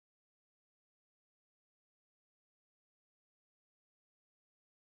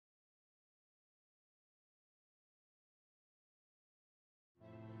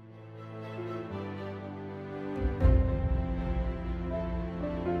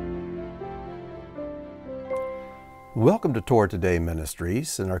Welcome to Torah Today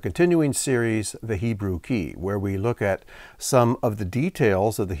Ministries and our continuing series, The Hebrew Key, where we look at some of the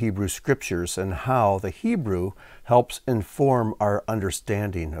details of the Hebrew Scriptures and how the Hebrew helps inform our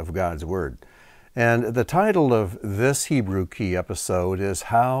understanding of God's Word. And the title of this Hebrew Key episode is,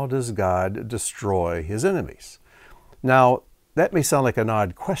 How Does God Destroy His Enemies? Now, that may sound like an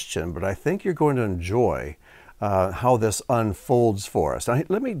odd question, but I think you're going to enjoy how this unfolds for us. Now,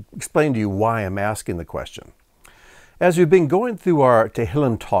 let me explain to you why I'm asking the question. As we've been going through our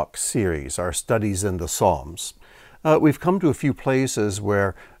Tehillim Talk series, our studies in the Psalms, we've come to a few places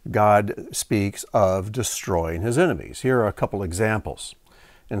where God speaks of destroying his enemies. Here are a couple examples.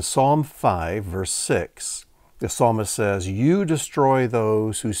 In Psalm 5, verse 6, the psalmist says, "You destroy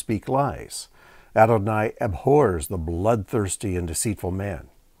those who speak lies. Adonai abhors the bloodthirsty and deceitful man."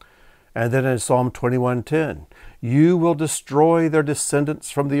 And then in Psalm 21:10, "You will destroy their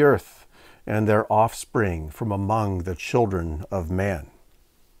descendants from the earth, and their offspring from among the children of man."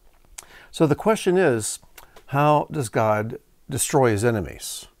 So the question is, how does God destroy his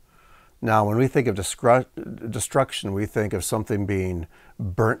enemies? Now, when we think of destruction, we think of something being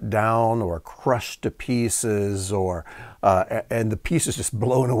burnt down or crushed to pieces, and the pieces just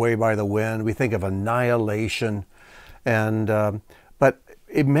blown away by the wind. We think of annihilation. But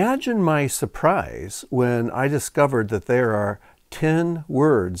imagine my surprise when I discovered that there are 10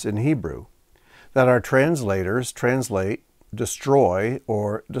 words in Hebrew that our translators translate destroy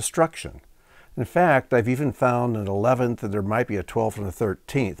or destruction. In fact, I've even found an 11th, and there might be a 12th and a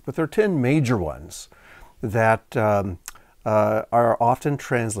 13th, but there are 10 major ones that are often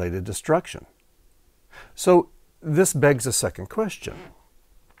translated destruction. So this begs a second question.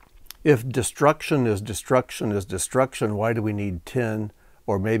 If destruction is destruction, why do we need 10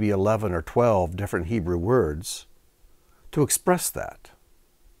 or maybe 11 or 12 different Hebrew words to express that?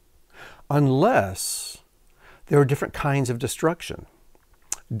 Unless there are different kinds of destruction,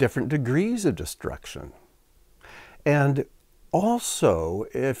 different degrees of destruction. And also,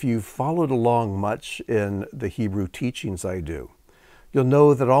 if you've followed along much in the Hebrew teachings I do, you'll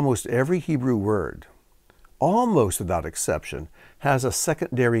know that almost every Hebrew word, almost without exception, has a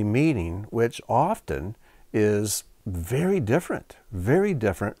secondary meaning which often is very different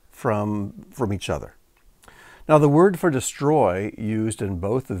from each other. Now, the word for destroy used in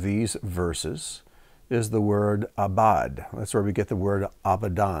both of these verses is the word abad. That's where we get the word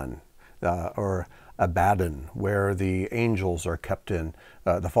abadan, or abaddon, where the angels are kept in,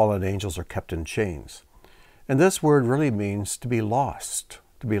 the fallen angels are kept in chains. And this word really means to be lost,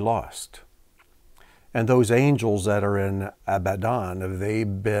 to be lost. And those angels that are in abadan, have they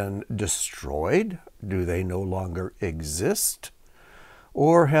been destroyed? Do they no longer exist?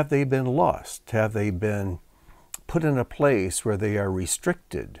 Or have they been lost? Have they been put in a place where they are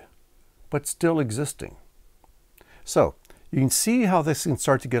restricted, but still existing? So you can see how this can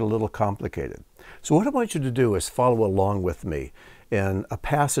start to get a little complicated. So what I want you to do is follow along with me in a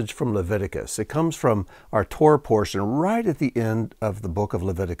passage from Leviticus. It comes from our Torah portion right at the end of the book of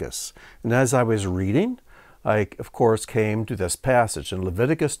Leviticus. And as I was reading, I, of course, came to this passage in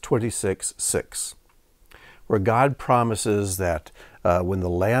Leviticus 26:6. Where God promises that when the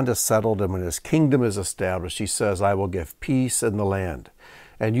land is settled and when his kingdom is established, he says, "I will give peace in the land,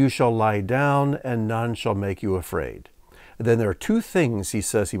 and you shall lie down, and none shall make you afraid." And then there are two things he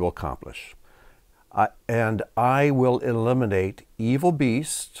says he will accomplish. "And I will eliminate evil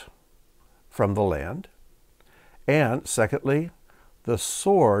beasts from the land. And secondly, the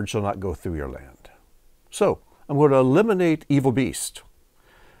sword shall not go through your land." So I'm going to eliminate evil beasts,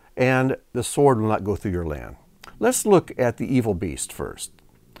 and the sword will not go through your land. Let's look at the evil beast first.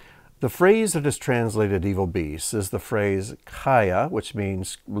 The phrase that is translated evil beasts is the phrase chaya, which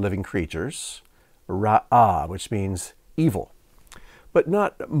means living creatures, ra'ah, which means evil, but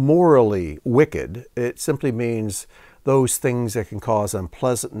not morally wicked. It simply means those things that can cause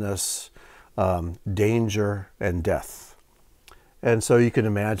unpleasantness, danger, and death. And so you can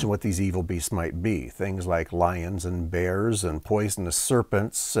imagine what these evil beasts might be. Things like lions and bears and poisonous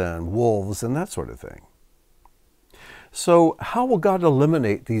serpents and wolves and that sort of thing. So how will God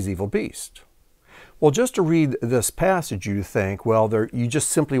eliminate these evil beasts? Well, just to read this passage, you think, well, you just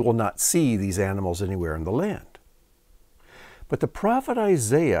simply will not see these animals anywhere in the land. But the prophet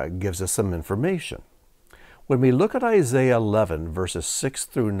Isaiah gives us some information. When we look at Isaiah 11, verses 6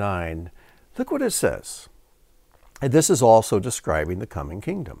 through 9, look what it says. And this is also describing the coming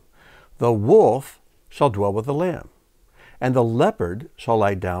kingdom. "The wolf shall dwell with the lamb, and the leopard shall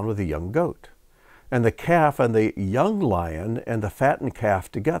lie down with the young goat, and the calf and the young lion and the fattened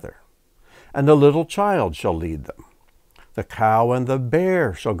calf together, and the little child shall lead them. The cow and the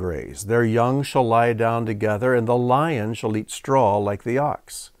bear shall graze. Their young shall lie down together, and the lion shall eat straw like the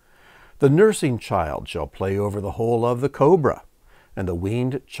ox. The nursing child shall play over the hole of the cobra, and the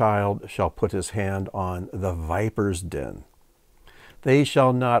weaned child shall put his hand on the viper's den. They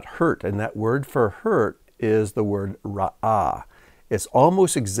shall not hurt, and that word for hurt is the word ra'ah. It's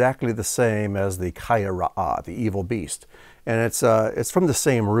almost exactly the same as the kaya ra'ah, the evil beast, and it's from the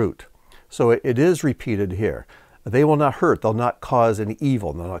same root. So it is repeated here. They will not hurt, they'll not cause any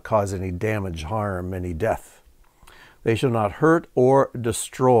evil, they'll not cause any damage, harm, any death. They shall not hurt or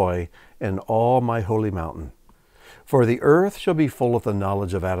destroy in all my holy mountain. For the earth shall be full of the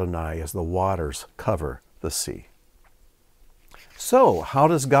knowledge of Adonai as the waters cover the sea. So, how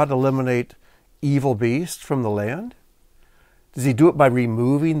does God eliminate evil beasts from the land? Does he do it by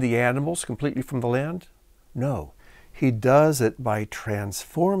removing the animals completely from the land? No. He does it by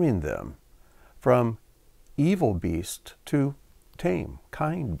transforming them from evil beast to tame,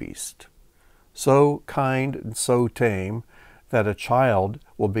 kind beast. So kind and so tame that a child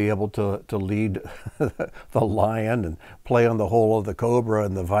will be able to lead the lion and play on the hole of the cobra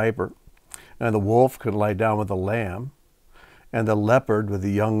and the viper. And the wolf can lie down with the lamb, and the leopard with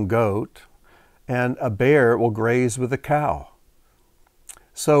the young goat, and a bear will graze with a cow.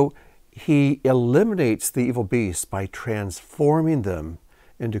 So he eliminates the evil beasts by transforming them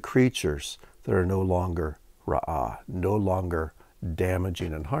into creatures that are no longer ra'ah, no longer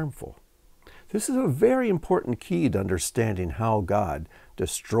damaging and harmful. This is a very important key to understanding how God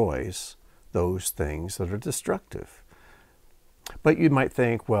destroys those things that are destructive. But you might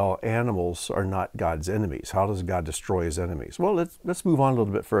think, well, animals are not God's enemies. How does God destroy his enemies? Well, let's move on a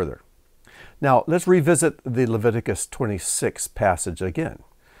little bit further. Now, let's revisit the Leviticus 26 passage again.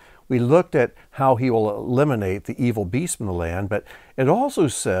 We looked at how he will eliminate the evil beast from the land, but it also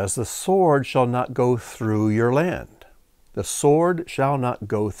says the sword shall not go through your land. The sword shall not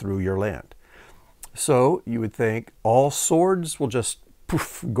go through your land. So you would think all swords will just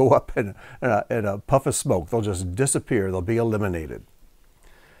poof, go up in a puff of smoke. They'll just disappear. They'll be eliminated.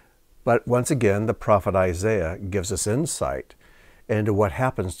 But once again, the prophet Isaiah gives us insight into what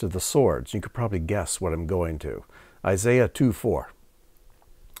happens to the swords. You could probably guess what I'm going to. Isaiah 2:4.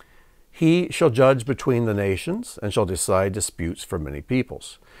 He shall judge between the nations and shall decide disputes for many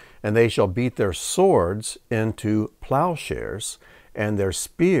peoples. And they shall beat their swords into plowshares and their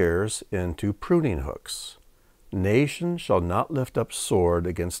spears into pruning hooks. Nation shall not lift up sword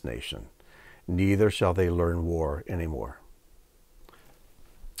against nation, neither shall they learn war anymore.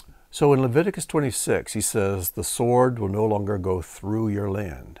 So in Leviticus 26, he says, the sword will no longer go through your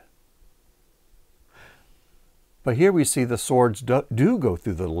land. But here we see the swords do go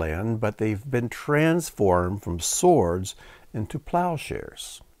through the land, but they've been transformed from swords into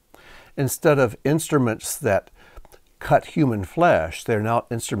plowshares. Instead of instruments that cut human flesh, they're now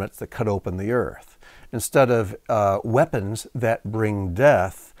instruments that cut open the earth. Instead of weapons that bring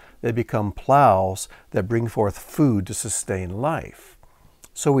death, they become plows that bring forth food to sustain life.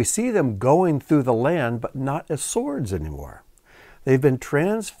 So we see them going through the land, but not as swords anymore. They've been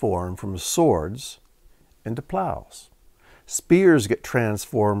transformed from swords into plows. Spears get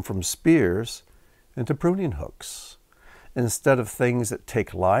transformed from spears into pruning hooks. Instead of things that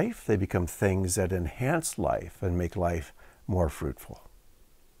take life, they become things that enhance life and make life more fruitful.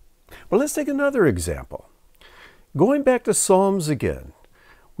 But let's take another example. Going back to Psalms again,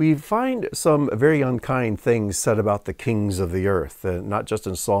 we find some very unkind things said about the kings of the earth, not just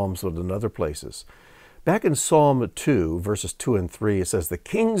in Psalms, but in other places. Back in Psalm 2, verses 2 and 3, it says, the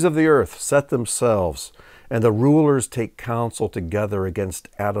kings of the earth set themselves, and the rulers take counsel together against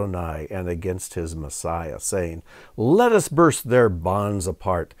Adonai and against his Messiah, saying, let us burst their bonds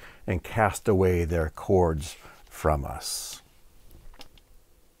apart and cast away their cords from us.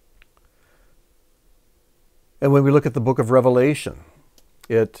 And when we look at the book of Revelation,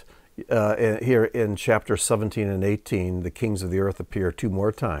 here in chapter 17 and 18, the kings of the earth appear 2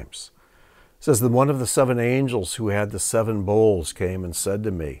 more times. It says, then one of the 7 angels who had the 7 bowls came and said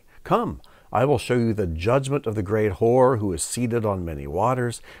to me, come, I will show you the judgment of the great whore who is seated on many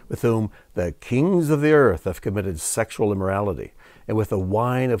waters, with whom the kings of the earth have committed sexual immorality, and with the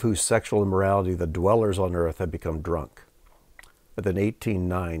wine of whose sexual immorality the dwellers on earth have become drunk. But then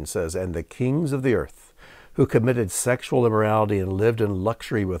 18:9 says, and the kings of the earth who committed sexual immorality and lived in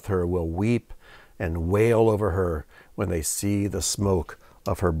luxury with her will weep and wail over her when they see the smoke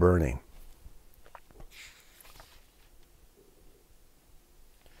of her burning.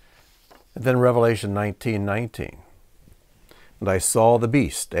 And then Revelation 19:19. And I saw the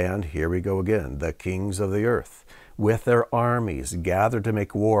beast, and here we go again, the kings of the earth, with their armies gathered to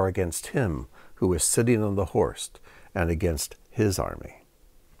make war against him who is sitting on the horse, and against his army.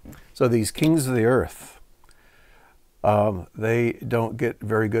 So these kings of the earth, they don't get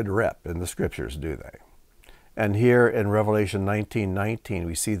very good rep in the scriptures, do they? And here in Revelation 19:19,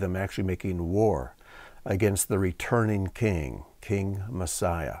 we see them actually making war against the returning king, King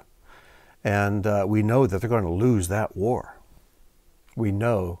Messiah. And we know that they're going to lose that war. We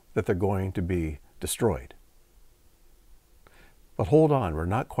know that they're going to be destroyed. But hold on, we're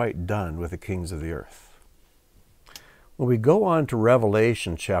not quite done with the kings of the earth. When we go on to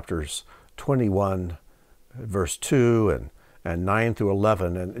Revelation chapters 21, verse 2 and 9 through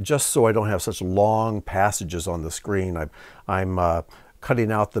 11, and just so I don't have such long passages on the screen, I'm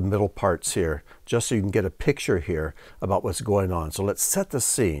cutting out the middle parts here, just so you can get a picture here about what's going on. So let's set the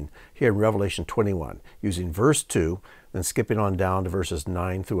scene here in Revelation 21, using verse 2, then skipping on down to verses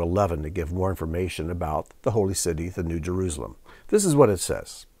 9 through 11 to give more information about the holy city, the New Jerusalem. This is what it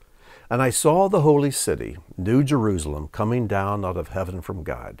says. And I saw the holy city, New Jerusalem, coming down out of heaven from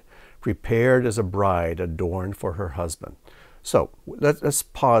God, prepared as a bride adorned for her husband. So let's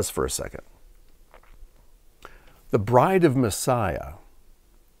pause for a second. The bride of Messiah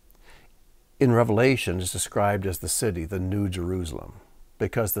in Revelation is described as the city, the New Jerusalem,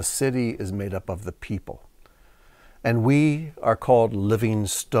 because the city is made up of the people. And we are called living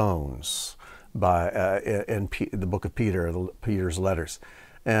stones in the book of Peter's letters.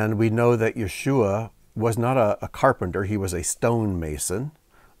 And we know that Yeshua was not a carpenter, he was a stonemason.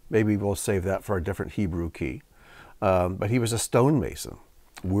 Maybe we'll save that for a different Hebrew key. But he was a stonemason.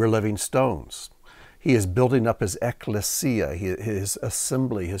 We're living stones. He is building up his ecclesia, his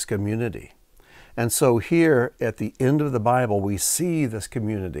assembly, his community. And so here at the end of the Bible, we see this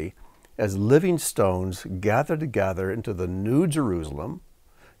community as living stones gathered together into the New Jerusalem,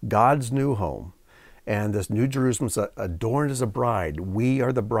 God's new home. And this New Jerusalem is adorned as a bride. We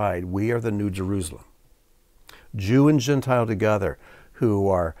are the bride. We are the New Jerusalem. Jew and Gentile together who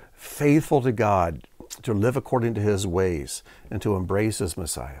are faithful to God, to live according to his ways, and to embrace his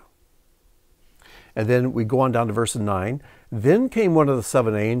Messiah. And then we go on down to verse 9. Then came one of the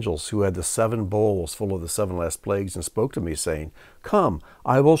 7 angels who had the 7 bowls full of the 7 last plagues and spoke to me, saying, Come,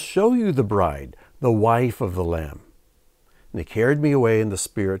 I will show you the bride, the wife of the Lamb. And he carried me away in the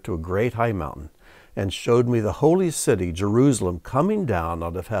Spirit to a great high mountain, and showed me the holy city, Jerusalem, coming down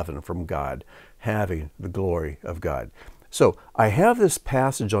out of heaven from God, having the glory of God. So I have this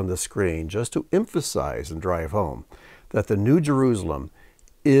passage on the screen just to emphasize and drive home that the New Jerusalem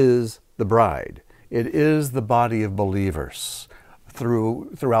is the bride. It is the body of believers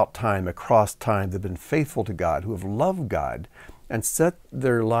throughout time, across time, that have been faithful to God, who have loved God and set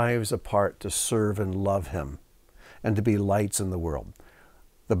their lives apart to serve and love him and to be lights in the world.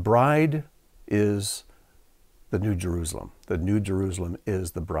 The bride is the New Jerusalem. The New Jerusalem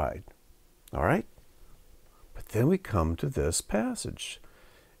is the bride. All right? But then we come to this passage,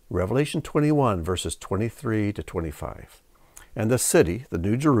 Revelation 21, verses 23 to 25. And the city, the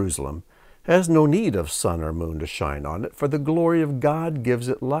New Jerusalem, has no need of sun or moon to shine on it, for the glory of God gives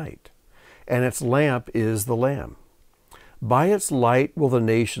it light, and its lamp is the Lamb. By its light will the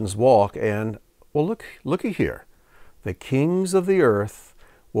nations walk, and, well, looky here, the kings of the earth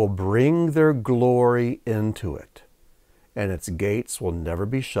will bring their glory into it, and its gates will never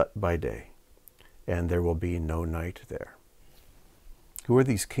be shut by day, and there will be no night there. Who are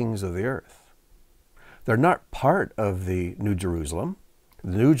these kings of the earth? They're not part of the New Jerusalem.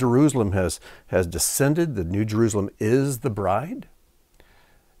 The New Jerusalem has descended. The New Jerusalem is the bride.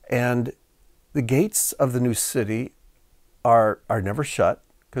 And the gates of the new city are never shut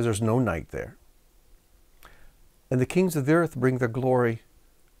because there's no night there. And the kings of the earth bring their glory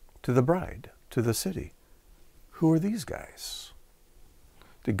to the bride, to the city. Who are these guys?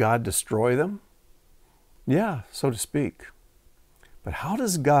 Did God destroy them? Yeah, so to speak. But how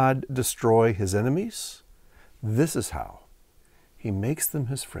does God destroy his enemies? This is how. He makes them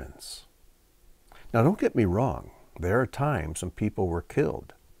his friends. Now, don't get me wrong. There are times when people were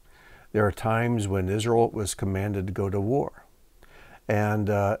killed. There are times when Israel was commanded to go to war and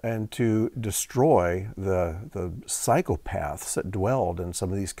to destroy the psychopaths that dwelled in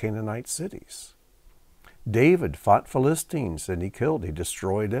some of these Canaanite cities. David fought Philistines and he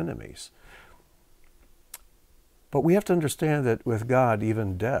destroyed enemies. But we have to understand that with God,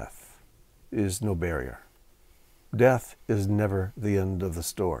 even death is no barrier. Death is never the end of the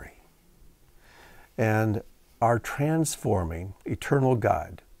story. And our transforming, eternal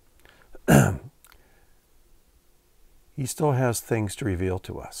God, he still has things to reveal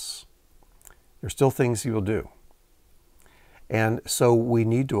to us. There's still things he will do. And so we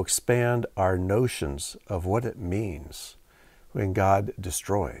need to expand our notions of what it means when God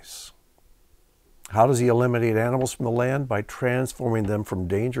destroys. How does he eliminate animals from the land? By transforming them from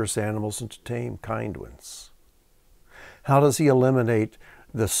dangerous animals into tame, kind ones. How does he eliminate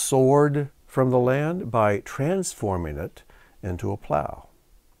the sword from the land? By transforming it into a plow.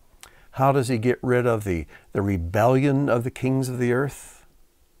 How does he get rid of the rebellion of the kings of the earth?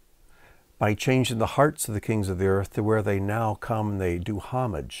 By changing the hearts of the kings of the earth to where they now come, they do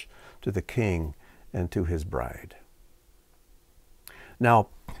homage to the king and to his bride. Now,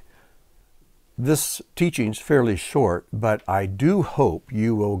 this teaching's fairly short, but I do hope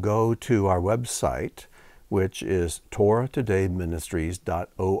you will go to our website, which is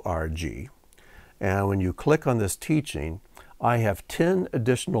TorahTodayMinistries.org. And when you click on this teaching, I have 10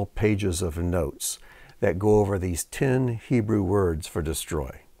 additional pages of notes that go over these 10 Hebrew words for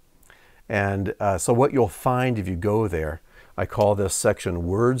destroy. And so what you'll find if you go there, I call this section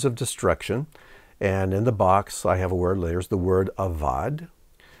Words of Destruction. And in the box, I have a word, there's the word avad.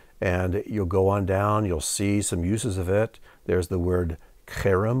 And you'll go on down, you'll see some uses of it. There's the word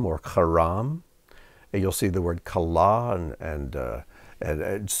cherem or charam. And you'll see the word kala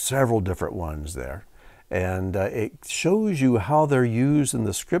and several different ones there. And it shows you how they're used in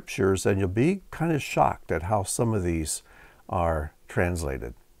the scriptures, and you'll be kind of shocked at how some of these are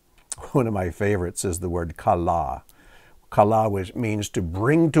translated. One of my favorites is the word kala. Kala, which means to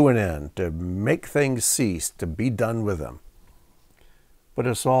bring to an end, to make things cease, to be done with them. But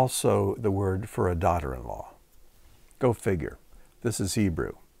it's also the word for a daughter-in-law. Go figure. This is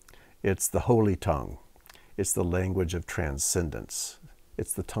Hebrew. It's the holy tongue. It's the language of transcendence.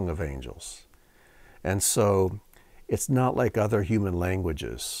 It's the tongue of angels. And so it's not like other human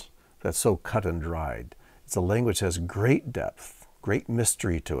languages that's so cut and dried. It's a language that has great depth, great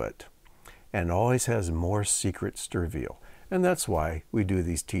mystery to it, and always has more secrets to reveal. And that's why we do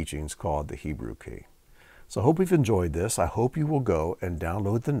these teachings called the Hebrew Key. So I hope you've enjoyed this. I hope you will go and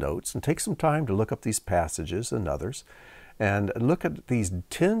download the notes and take some time to look up these passages and others and look at these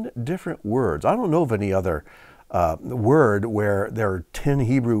 10 different words. I don't know of any other word where there are 10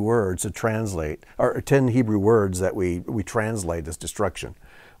 Hebrew words to translate, or 10 Hebrew words that we translate as destruction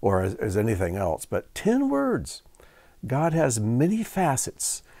or as anything else, but 10 words. God has many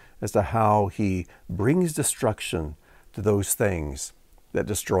facets as to how he brings destruction to those things that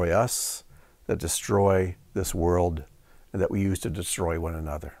destroy us, that destroy this world, and that we use to destroy one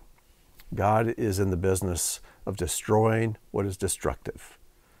another. God is in the business of destroying what is destructive,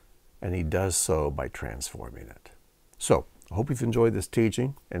 and he does so by transforming it. So, I hope you've enjoyed this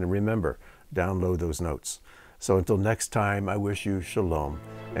teaching, and remember, download those notes. So until next time, I wish you shalom,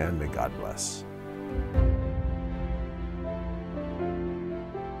 and may God bless.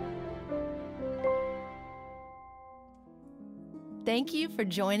 Thank you for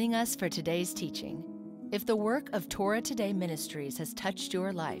joining us for today's teaching. If the work of Torah Today Ministries has touched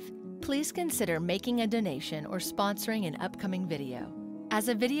your life, please consider making a donation or sponsoring an upcoming video. As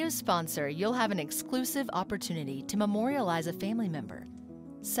a video sponsor, you'll have an exclusive opportunity to memorialize a family member,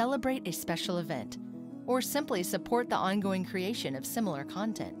 celebrate a special event, or simply support the ongoing creation of similar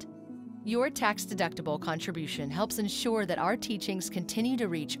content. Your tax-deductible contribution helps ensure that our teachings continue to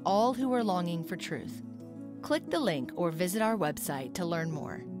reach all who are longing for truth. Click the link or visit our website to learn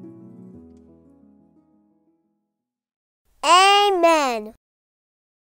more. Amen.